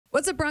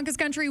What's up, Broncos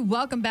country?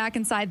 Welcome back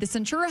inside the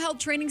Centura Health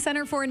Training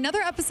Center for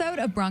another episode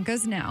of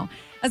Broncos Now.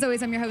 As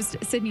always, I'm your host,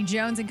 Sydney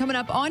Jones, and coming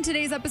up on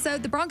today's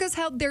episode, the Broncos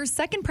held their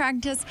second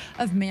practice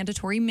of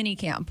mandatory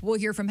minicamp. We'll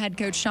hear from head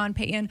coach Sean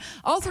Payton,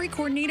 all three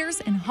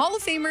coordinators, and Hall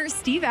of Famer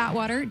Steve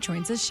Atwater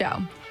joins the show.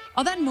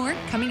 All that and more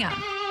coming up.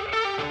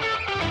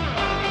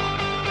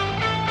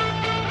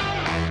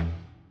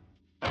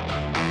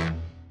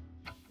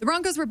 The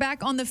Broncos were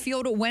back on the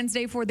field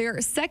Wednesday for their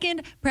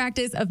second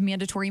practice of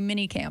mandatory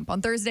minicamp.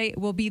 On Thursday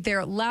will be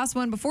their last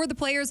one before the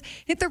players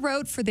hit the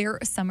road for their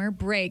summer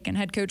break. And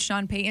head coach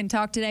Sean Payton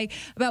talked today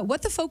about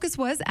what the focus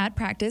was at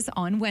practice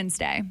on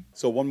Wednesday.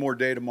 So one more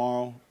day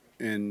tomorrow,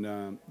 and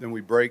then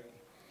we break.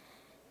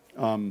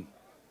 We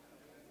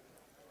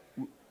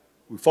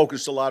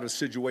focused a lot of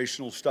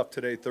situational stuff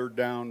today, third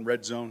down,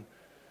 red zone.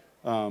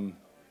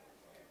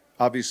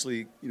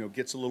 Obviously,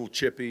 gets a little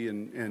chippy,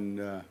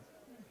 and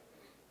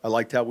I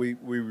liked how we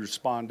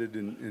responded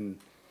and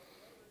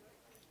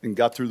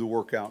got through the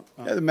workout.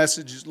 The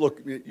message is,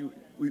 look,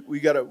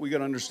 we got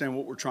to understand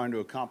what we're trying to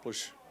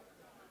accomplish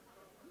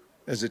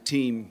as a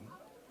team,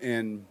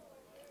 and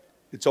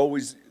it's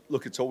always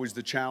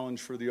the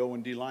challenge for the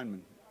O&D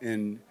linemen,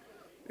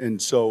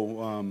 and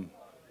so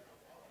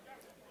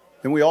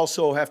then we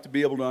also have to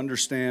be able to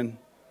understand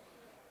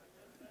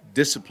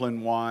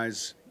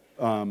discipline-wise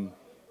how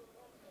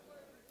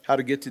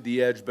to get to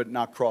the edge but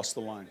not cross the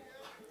line,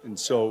 and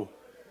so.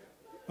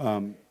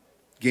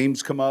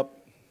 Games come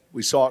up.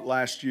 We saw it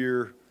last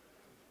year.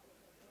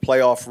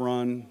 Playoff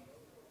run.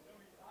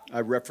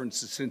 I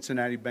referenced the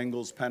Cincinnati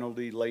Bengals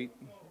penalty late.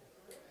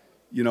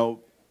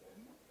 You've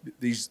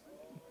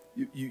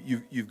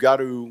got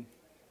to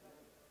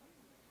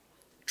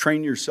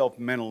train yourself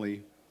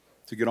mentally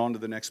to get on to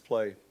the next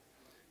play,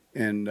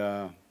 and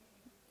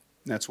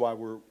that's why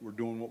we're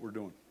doing what we're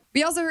doing.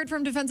 We also heard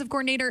from defensive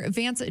coordinator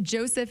Vance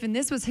Joseph, and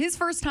this was his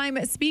first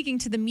time speaking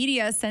to the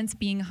media since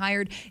being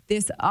hired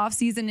this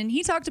offseason. And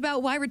he talked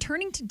about why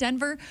returning to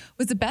Denver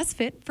was the best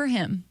fit for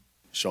him.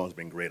 Sean's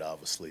been great,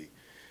 obviously.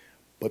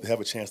 But to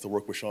have a chance to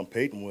work with Sean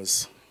Payton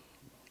was,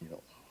 it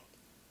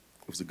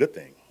was a good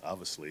thing,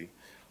 obviously.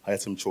 I had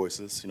some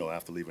choices,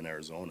 after leaving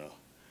Arizona.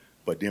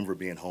 But Denver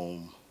being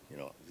home,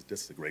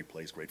 this is a great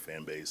place, great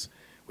fan base.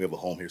 We have a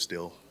home here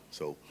still.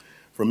 So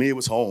for me, it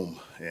was home.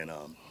 And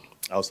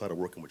outside of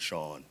working with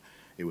Sean,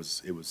 it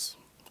was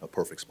a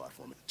perfect spot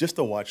for me. Just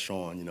to watch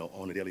Sean,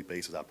 on a daily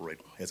basis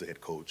operate as a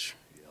head coach,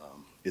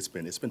 it's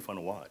been fun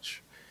to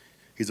watch.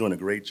 He's doing a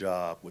great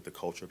job with the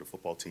culture of the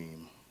football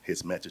team.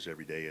 His message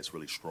every day is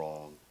really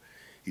strong.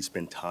 He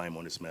spent time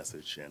on his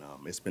message, and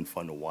it's been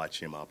fun to watch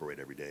him operate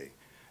every day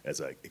as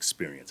an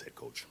experienced head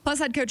coach. Plus,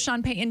 head coach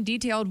Sean Payton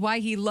detailed why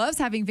he loves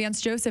having Vance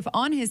Joseph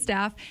on his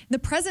staff and the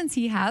presence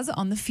he has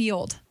on the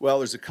field. Well,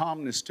 there's a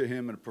calmness to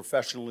him and a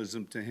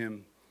professionalism to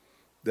him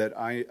that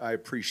I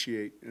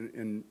appreciate,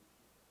 and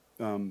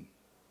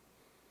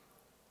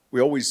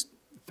we always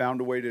found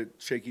a way to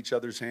shake each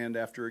other's hand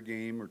after a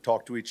game or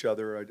talk to each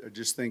other. I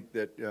just think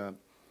that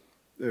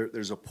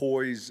there's a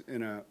poise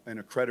and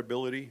a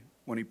credibility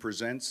when he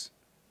presents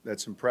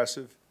that's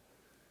impressive.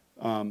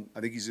 I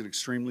think he's an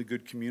extremely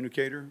good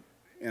communicator,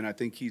 and I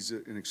think he's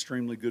an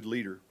extremely good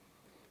leader.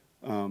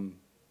 And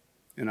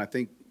I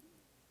think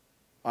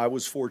I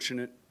was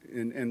fortunate,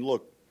 and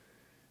look,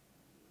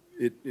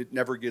 it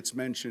never gets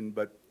mentioned,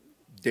 but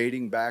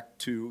dating back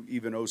to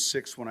even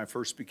 2006 when I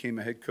first became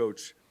a head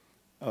coach,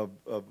 of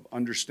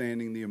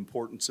understanding the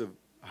importance of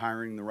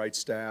hiring the right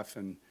staff,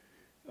 and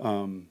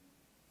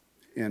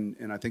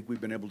I think we've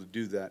been able to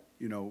do that.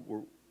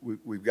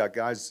 We've got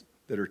guys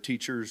that are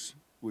teachers,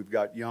 we've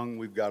got young,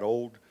 we've got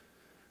old,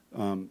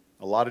 a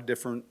lot of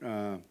different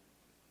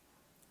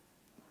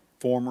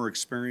former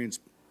experience,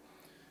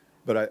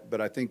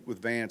 but I think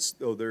with Vance,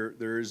 though,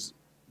 there is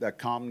that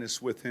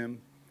calmness with him.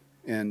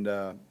 And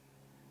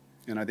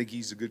I think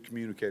he's a good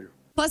communicator.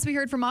 Plus, we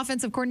heard from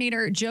offensive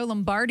coordinator Joe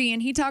Lombardi,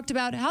 and he talked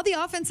about how the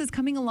offense is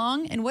coming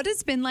along and what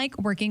it's been like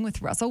working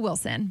with Russell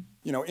Wilson.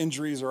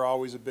 Injuries are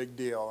always a big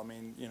deal. I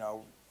mean,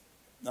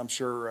 I'm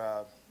sure,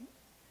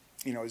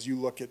 as you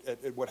look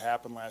at what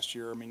happened last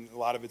year, I mean, a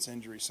lot of it's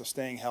injuries. So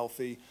staying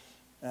healthy.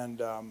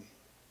 And,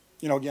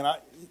 again,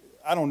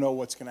 I don't know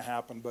what's going to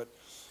happen. But,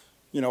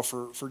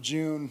 for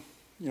June,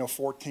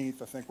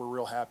 14th, I think we're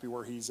real happy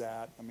where he's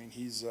at. I mean,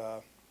 he's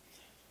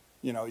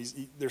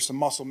there's some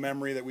muscle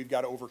memory that we've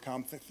got to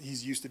overcome.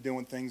 He's used to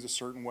doing things a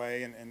certain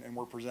way, and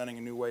we're presenting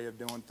a new way of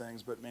doing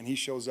things. But, man, he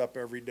shows up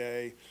every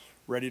day,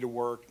 ready to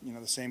work,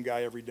 the same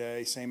guy every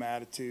day, same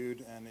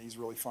attitude, and he's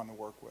really fun to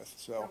work with.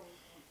 So,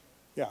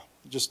 yeah,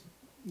 just,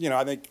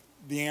 I think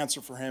the answer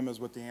for him is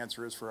what the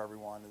answer is for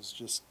everyone, is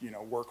just,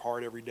 work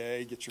hard every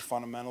day, get your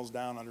fundamentals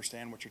down,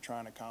 understand what you're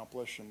trying to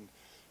accomplish, and,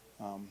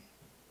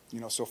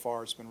 so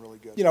far it's been really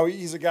good.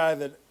 He's a guy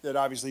that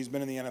obviously he's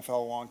been in the NFL a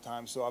long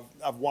time, so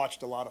I've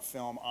watched a lot of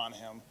film on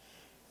him.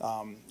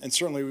 And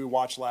certainly we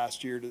watched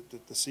last year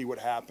to see what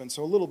happened.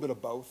 So a little bit of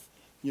both.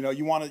 You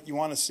want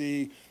to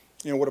see,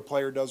 what a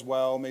player does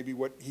well, maybe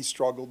what he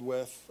struggled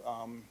with.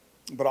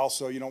 But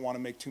also you don't want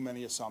to make too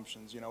many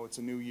assumptions. It's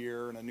a new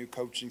year and a new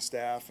coaching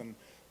staff, and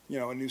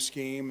a new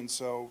scheme. And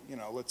so,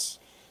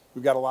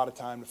 we've got a lot of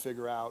time to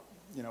figure out,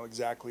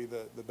 exactly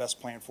the best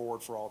plan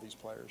forward for all these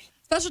players.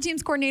 Special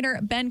teams coordinator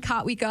Ben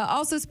Kotwica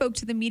also spoke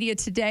to the media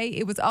today.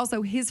 It was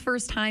also his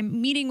first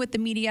time meeting with the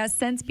media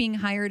since being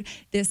hired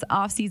this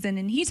offseason.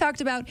 And he talked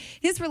about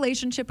his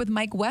relationship with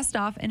Mike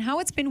Westhoff and how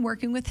it's been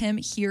working with him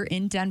here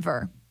in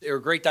Denver. They were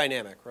a great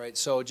dynamic, right?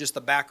 So just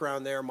the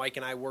background there, Mike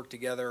and I worked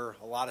together,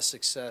 a lot of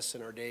success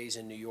in our days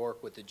in New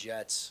York with the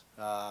Jets.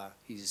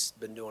 He's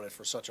been doing it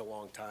for such a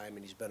long time,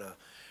 and he's been a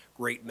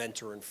great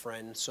mentor and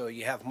friend. So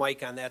you have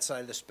Mike on that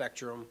side of the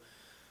spectrum,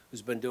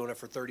 who's been doing it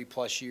for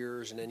 30-plus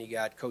years, and then you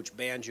got Coach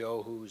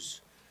Banjo,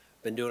 who's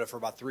been doing it for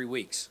about 3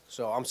 weeks.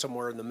 So I'm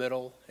somewhere in the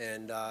middle,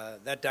 and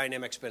that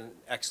dynamic's been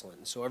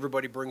excellent. So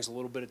everybody brings a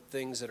little bit of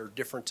things that are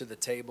different to the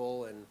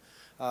table, and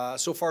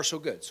so far so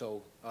good.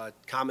 So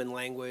common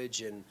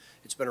language, and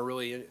it's been a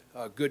really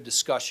good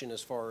discussion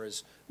as far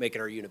as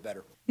making our unit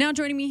better. Now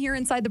joining me here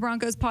inside the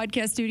Broncos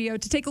podcast studio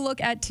to take a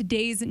look at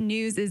today's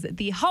news is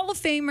the Hall of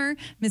Famer,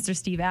 Mr.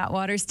 Steve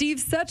Atwater.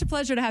 Steve, such a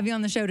pleasure to have you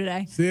on the show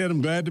today. Sid,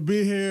 I'm glad to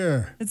be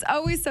here. It's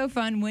always so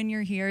fun when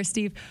you're here,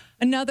 Steve.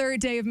 Another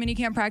day of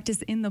minicamp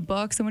practice in the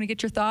books. I want to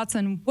get your thoughts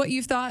on what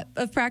you've thought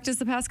of practice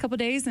the past couple of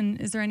days, and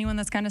is there anyone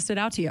that's kind of stood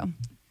out to you?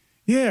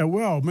 Yeah,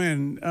 well,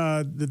 man,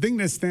 the thing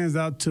that stands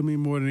out to me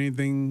more than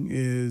anything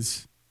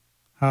is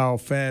how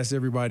fast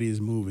everybody is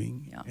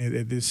moving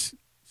at this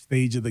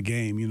stage of the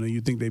game.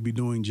 You think they'd be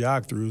doing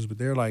jog throughs, but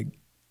they're like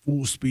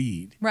full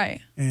speed. Right.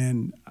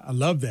 And I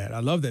love that. I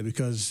love that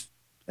because,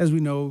 as we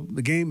know,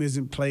 the game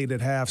isn't played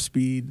at half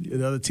speed.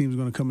 The other team's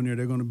going to come in there,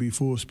 they're going to be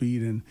full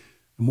speed. And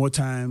the more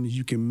times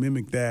you can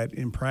mimic that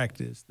in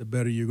practice, the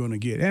better you're going to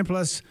get. And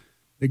plus,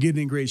 they're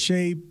getting in great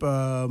shape.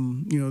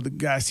 The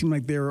guys seem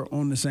like they're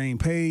on the same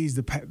page.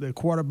 The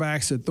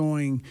quarterbacks are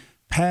throwing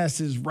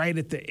passes right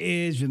at the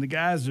edge, and the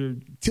guys are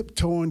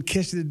tiptoeing,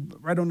 catching it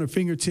right on their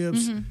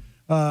fingertips. And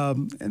I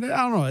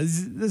don't know,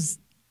 it's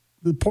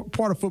the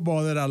part of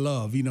football that I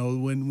love.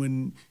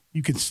 When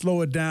you can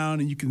slow it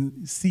down and you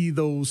can see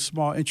those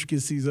small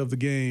intricacies of the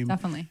game.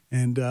 Definitely.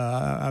 And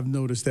I've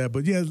noticed that.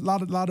 But yeah, a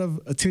lot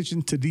of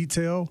attention to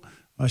detail.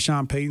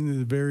 Sean Payton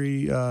is a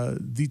very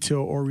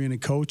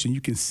detail-oriented coach, and you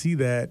can see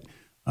that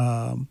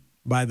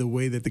by the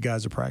way that the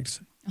guys are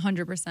practicing.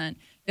 100%.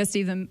 Yes,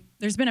 Steve,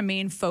 there's been a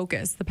main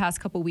focus the past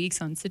couple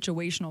weeks on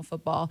situational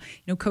football.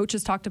 Coach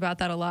has talked about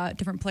that a lot.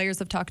 Different players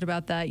have talked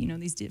about that,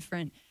 these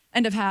different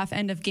end-of-half,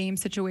 end-of-game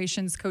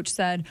situations. Coach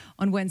said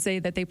on Wednesday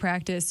that they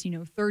practice,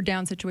 third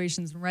down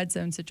situations and red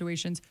zone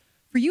situations.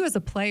 For you as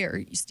a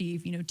player,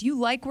 Steve, do you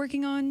like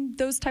working on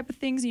those type of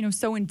things,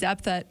 so in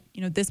depth at,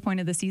 this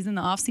point of the season,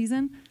 the off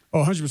season?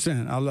 Oh,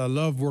 100%. I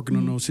love working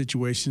on those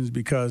situations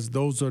because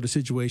those are the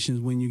situations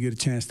when you get a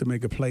chance to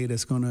make a play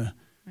that's going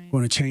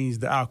to change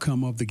the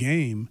outcome of the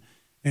game.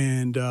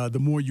 And the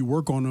more you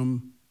work on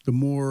them, the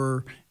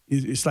more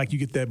it's like you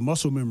get that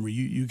muscle memory.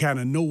 You kind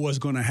of know what's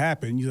going to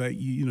happen.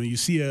 You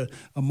see a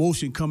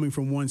motion coming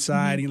from one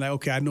side, and you're like,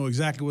 okay, I know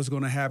exactly what's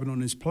going to happen on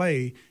this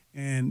play,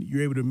 and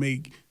you're able to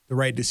make the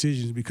right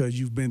decisions because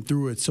you've been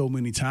through it so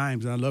many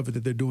times. And I love it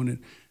that they're doing it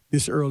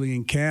this early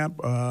in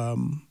camp.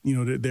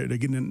 They're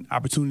getting an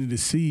opportunity to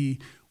see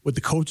what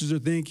the coaches are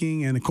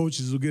thinking, and the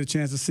coaches will get a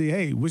chance to see,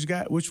 hey, which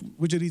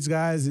of these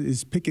guys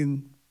is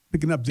picking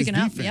up this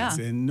defense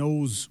and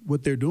knows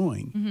what they're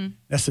doing.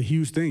 That's a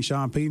huge thing.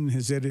 Sean Payton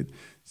has said it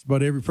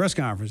about every press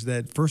conference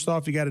that first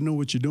off, you got to know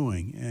what you're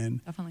doing,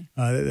 and definitely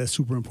that's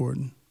super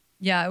important.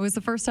 Yeah, it was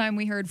the first time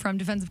we heard from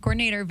defensive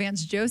coordinator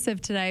Vance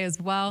Joseph today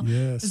as well.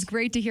 Yes. It was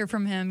great to hear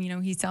from him.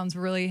 He sounds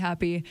really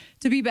happy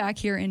to be back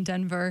here in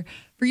Denver.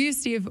 For you,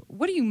 Steve,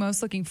 what are you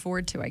most looking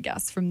forward to, I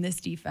guess, from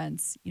this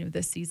defense,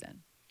 this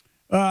season?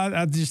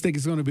 I just think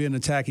it's going to be an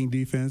attacking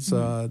defense.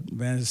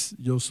 Vance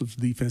Joseph's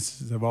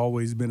defenses have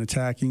always been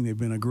attacking. They've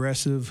been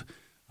aggressive.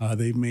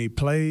 They've made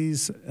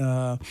plays.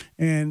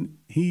 And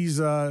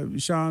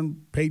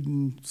Sean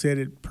Payton said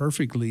it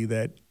perfectly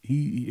that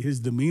his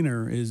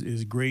demeanor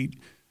is great,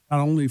 not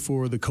only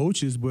for the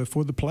coaches, but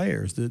for the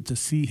players, to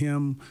see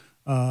him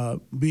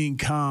being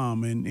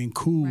calm and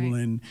cool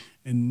and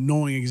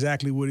knowing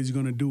exactly what he's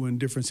going to do in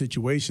different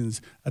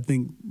situations, I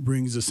think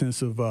brings a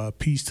sense of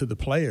peace to the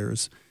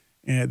players,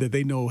 and that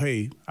they know,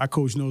 hey, our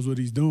coach knows what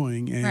he's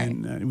doing,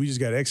 and we just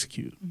got to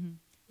execute.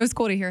 It was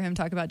cool to hear him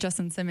talk about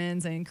Justin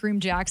Simmons and Kareem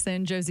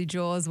Jackson, Josie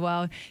Jewell as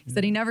well. He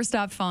said he never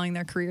stopped following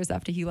their careers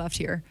after he left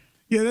here.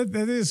 Yeah,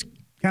 that is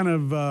kind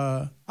of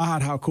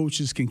odd how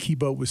coaches can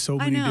keep up with so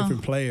many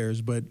different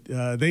players, but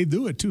they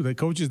do it too. The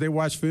coaches, they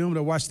watch film,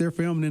 they'll watch their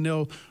film, and then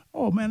they'll,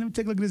 oh man, let me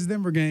take a look at this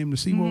Denver game to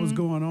see what was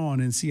going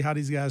on and see how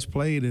these guys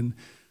played, and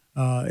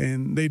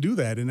they do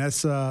that, and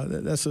that's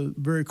a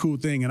very cool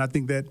thing, and I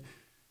think that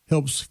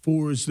helps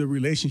forge the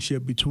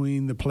relationship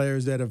between the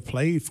players that have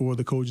played for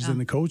the coaches and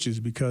the coaches,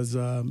 because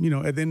at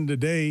the end of the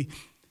day,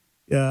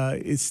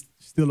 it's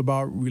still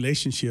about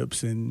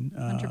relationships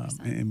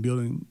and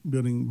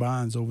building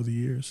bonds over the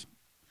years.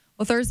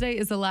 Well, Thursday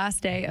is the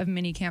last day of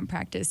minicamp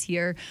practice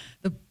here.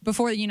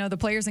 Before, the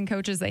players and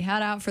coaches, they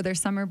had out for their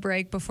summer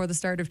break before the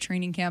start of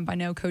training camp. I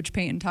know Coach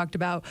Payton talked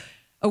about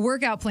a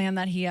workout plan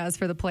that he has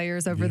for the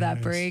players over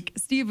that break.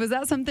 Steve, was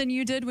that something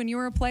you did when you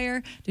were a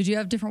player? Did you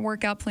have different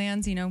workout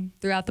plans,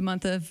 throughout the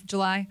month of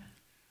July?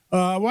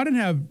 Well, I didn't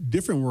have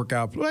different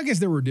workout. Well, I guess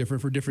they were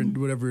different for different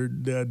whatever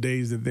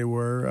days that they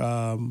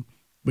were.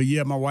 But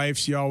yeah, my wife,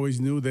 she always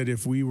knew that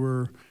if we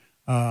were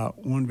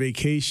on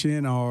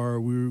vacation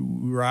or we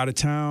were out of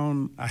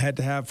town, I had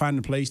to find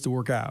a place to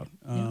work out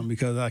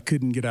because I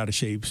couldn't get out of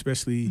shape,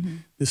 especially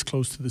this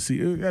close to the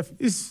season.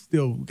 It's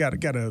still got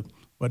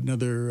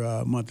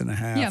another month and a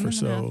half or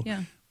so.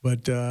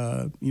 But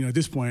at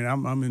this point,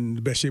 I'm in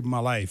the best shape of my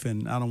life,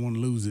 and I don't want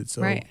to lose it.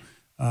 So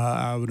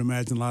I would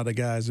imagine a lot of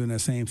guys are in that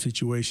same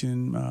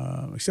situation,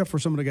 except for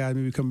some of the guys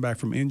maybe coming back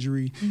from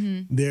injury.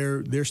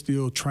 They're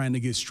still trying to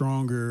get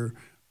stronger.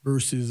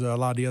 Versus a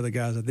lot of the other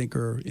guys, I think,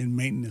 are in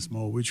maintenance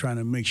mode. We're trying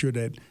to make sure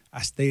that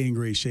I stay in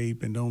great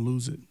shape and don't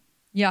lose it.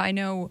 Yeah, I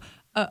know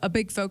a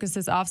big focus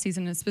this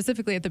offseason, and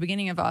specifically at the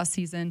beginning of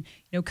offseason,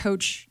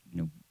 Coach,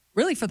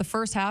 really for the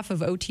first half of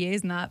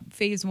OTAs and that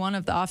phase one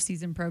of the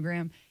offseason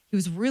program, he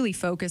was really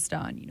focused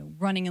on,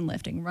 running and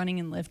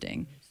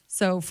lifting.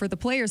 So for the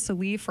players to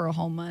leave for a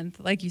whole month,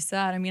 like you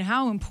said, I mean,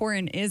 how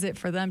important is it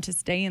for them to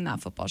stay in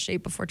that football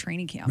shape before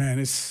training camp? Man,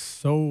 it's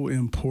so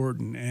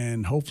important,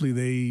 and hopefully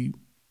they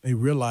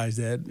realize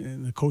that,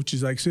 and the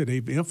coaches, like I said,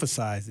 they've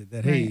emphasized it,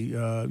 that, hey,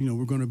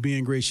 we're going to be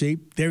in great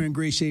shape. They're in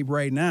great shape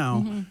right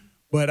now.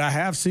 But I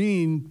have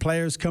seen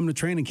players come to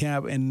training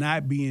camp and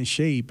not be in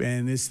shape,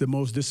 and it's the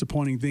most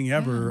disappointing thing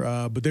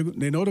ever. But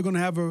they know they're going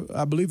to have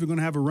I believe they're going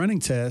to have a running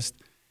test.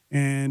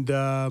 And,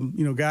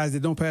 guys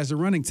that don't pass the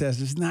running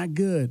test, it's not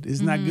good.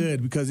 It's not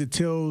good because it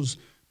tells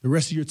the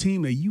rest of your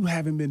team that you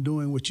haven't been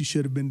doing what you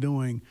should have been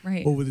doing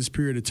over this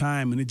period of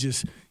time. And it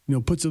just,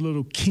 puts a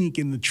little kink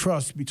in the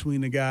trust between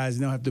the guys,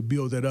 and they'll have to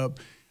build that up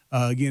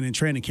again in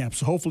training camp.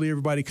 So hopefully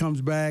everybody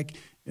comes back.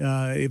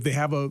 If they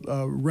have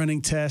a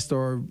running test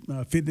or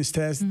a fitness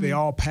test, they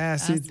all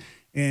pass it,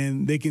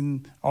 and they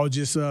can all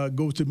just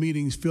go to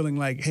meetings feeling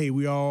like, hey,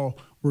 we all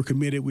were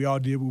committed. We all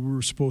did what we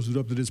were supposed to do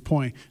up to this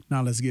point.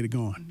 Now let's get it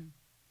going.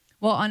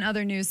 Well, on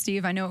other news,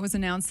 Steve, I know it was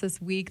announced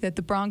this week that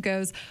the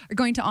Broncos are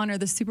going to honor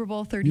the Super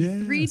Bowl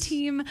 33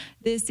 team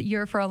this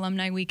year for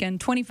Alumni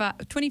Weekend,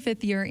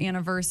 25th year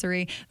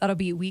anniversary. That'll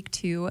be week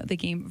 2, the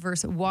game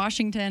versus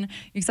Washington.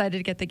 You excited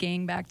to get the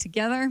gang back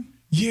together?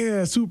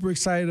 Yeah, super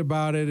excited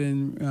about it,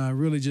 and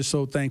really just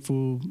so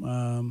thankful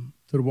to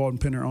the Walton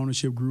Penner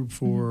ownership group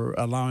for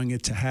allowing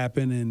it to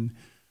happen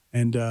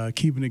and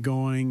keeping it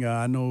going.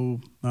 I know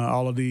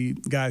all of the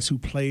guys who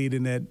played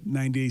in that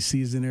 98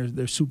 season,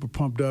 they're super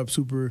pumped up,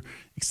 super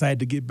excited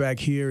to get back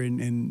here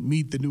and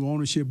meet the new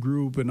ownership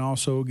group, and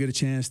also get a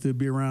chance to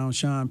be around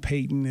Sean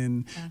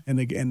Payton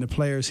and the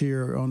players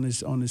here on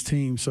this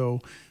team. So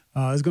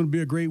it's going to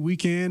be a great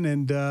weekend,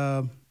 and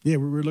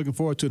we're looking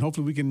forward to it.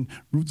 Hopefully we can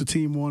root the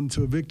team on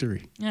to a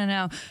victory. I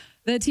know.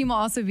 The team will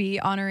also be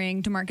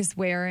honoring DeMarcus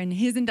Ware and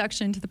his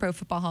induction to the Pro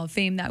Football Hall of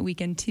Fame that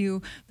weekend,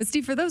 too. But,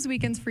 Steve, for those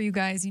weekends for you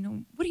guys,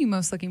 what are you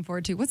most looking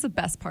forward to? What's the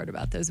best part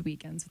about those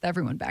weekends with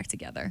everyone back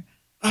together?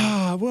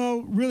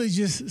 Well, really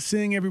just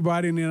seeing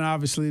everybody, and then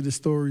obviously the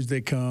stories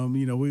that come.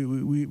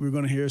 We're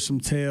going to hear some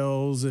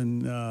tales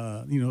and,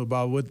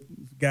 about what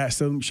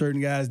certain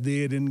guys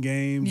did in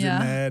games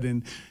and that.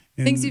 And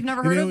things you've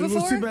never heard of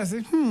before? I say,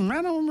 I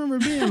don't remember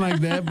being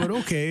like that, but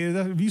okay,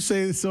 if you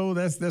say so,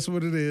 that's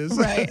what it is.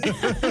 Right.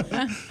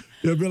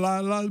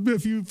 There'll be a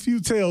few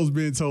tales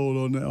being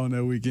told on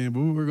that weekend,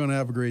 but we're going to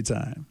have a great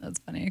time. That's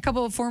funny. A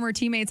couple of former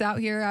teammates out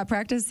here at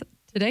practice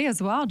today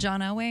as well, John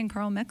Elway and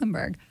Carl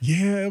Mecklenburg.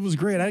 Yeah, it was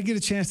great. I didn't get a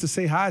chance to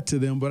say hi to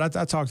them, but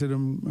I talked to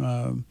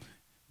them,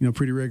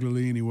 pretty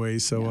regularly anyway.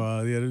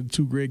 So they're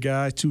 2 great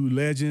guys, 2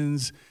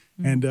 legends,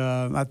 and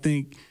I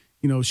think.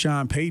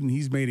 Sean Payton,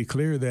 he's made it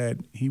clear that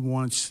he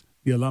wants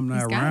the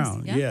alumni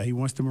around. Yeah, he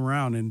wants them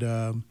around. And,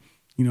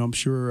 I'm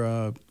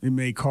sure it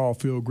made Carl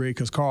feel great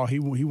because Carl, he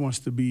wants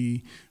to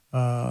be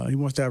he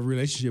wants to have a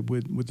relationship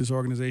with this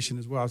organization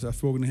as well. So I've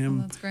spoken to him.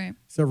 That's great.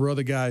 Several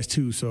other guys,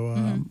 too. So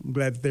I'm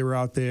glad that they were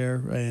out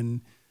there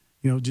and,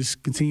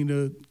 just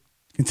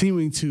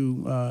continuing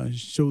to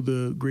show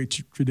the great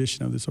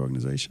tradition of this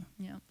organization.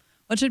 Yeah.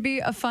 Well, it should be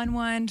a fun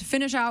one to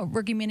finish out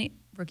rookie minicamp.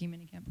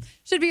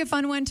 Should be a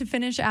fun one to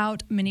finish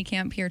out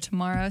minicamp here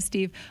tomorrow.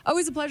 Steve,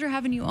 always a pleasure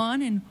having you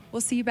on, and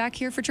we'll see you back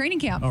here for training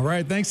camp. All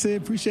right. Thanks,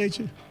 Sid. Appreciate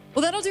you.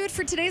 Well, that'll do it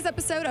for today's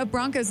episode of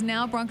Broncos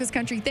Now, Broncos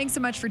Country. Thanks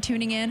so much for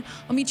tuning in.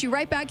 I'll meet you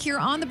right back here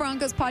on the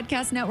Broncos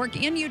Podcast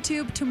Network and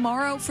YouTube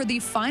tomorrow for the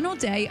final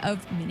day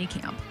of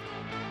minicamp.